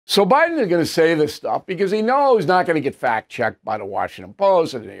So Biden is going to say this stuff because he knows he's not going to get fact-checked by the Washington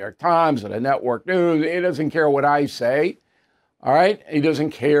Post or the New York Times or the network news. He doesn't care what I say, all right? He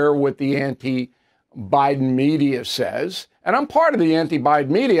doesn't care what the anti-Biden media says. And I'm part of the anti-Biden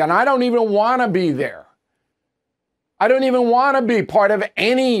media, and I don't even want to be there. I don't even want to be part of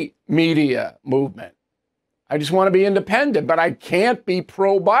any media movement. I just want to be independent, but I can't be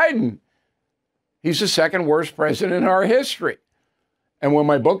pro-Biden. He's the second worst president in our history. And when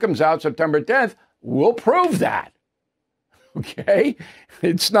my book comes out September 10th, we'll prove that. Okay?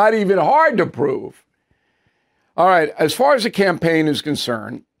 It's not even hard to prove. All right, as far as the campaign is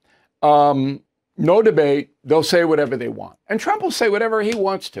concerned, no debate. They'll say whatever they want. And Trump will say whatever he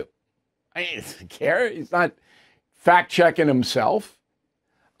wants to. I mean, he doesn't care. He's not fact-checking himself.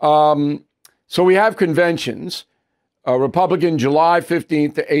 So we have conventions, Republican July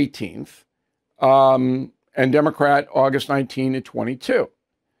 15th to 18th, and Democrat August 19 to 22.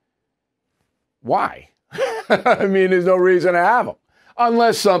 Why? I mean, there's no reason to have them.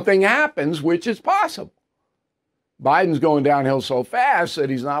 Unless something happens, which is possible. Biden's going downhill so fast that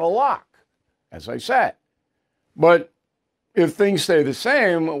he's not a lock, as I said. But if things stay the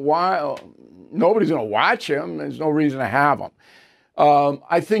same, why nobody's going to watch him? There's no reason to have him.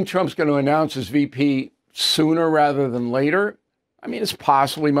 I think Trump's going to announce his VP sooner rather than later. I mean, it's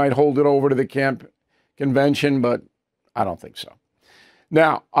possible he might hold it over to the convention, but I don't think so.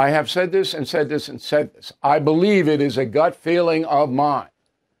 Now, I have said this and said this and said this. I believe it is a gut feeling of mine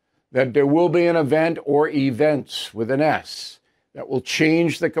that there will be an event or events with an S that will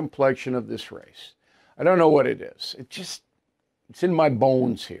change the complexion of this race. I don't know what it is. It's in my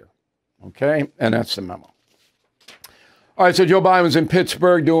bones here. Okay? And that's the memo. All right, so Joe Biden was in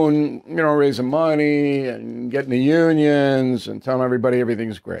Pittsburgh doing, raising money and getting the unions and telling everybody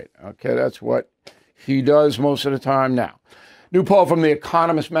everything's great. Okay, that's what he does most of the time now. New poll from The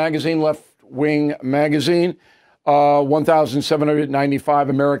Economist magazine, left-wing magazine, 1,795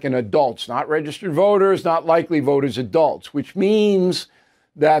 American adults, not registered voters, not likely voters, adults, which means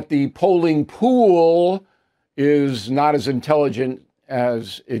that the polling pool is not as intelligent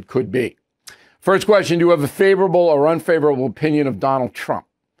as it could be. First question, do you have a favorable or unfavorable opinion of Donald Trump?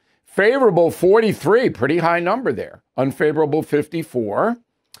 Favorable, 43, pretty high number there. Unfavorable, 54.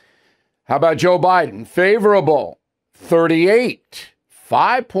 How about Joe Biden? Favorable, 38,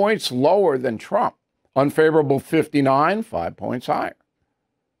 5 points lower than Trump. Unfavorable, 59, 5 points higher.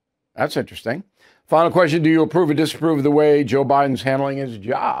 That's interesting. Final question, do you approve or disapprove of the way Joe Biden's handling his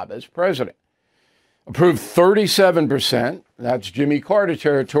job as president? Approve 37%. That's Jimmy Carter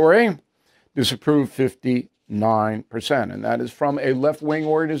territory. Disapprove 59%. And that is from a left-wing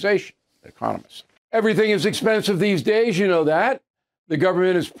organization, The Economist. Everything is expensive these days, you know that. The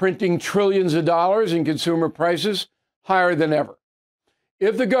government is printing trillions of dollars and consumer prices higher than ever.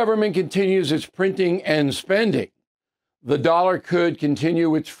 If the government continues its printing and spending, the dollar could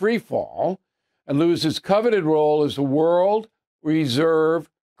continue its free fall and lose its coveted role as the world reserve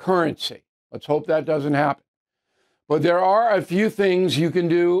currency. Let's hope that doesn't happen. But there are a few things you can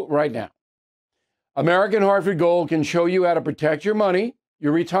do right now. American Hartford Gold can show you how to protect your money,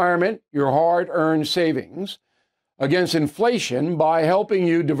 your retirement, your hard-earned savings against inflation by helping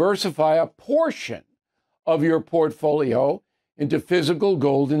you diversify a portion of your portfolio into physical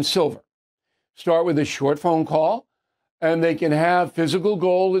gold and silver. Start with a short phone call, and they can have physical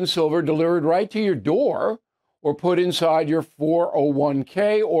gold and silver delivered right to your door or put inside your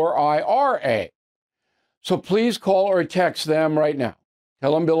 401k or IRA. So please call or text them right now.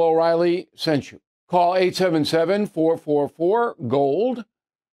 Tell them Bill O'Reilly sent you. Call 877-444-GOLD,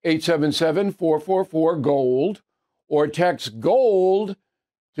 877-444-GOLD, or text GOLD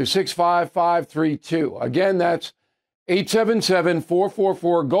to 65532. Again, that's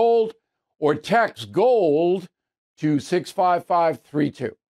 877-444-GOLD, or text GOLD to 65532.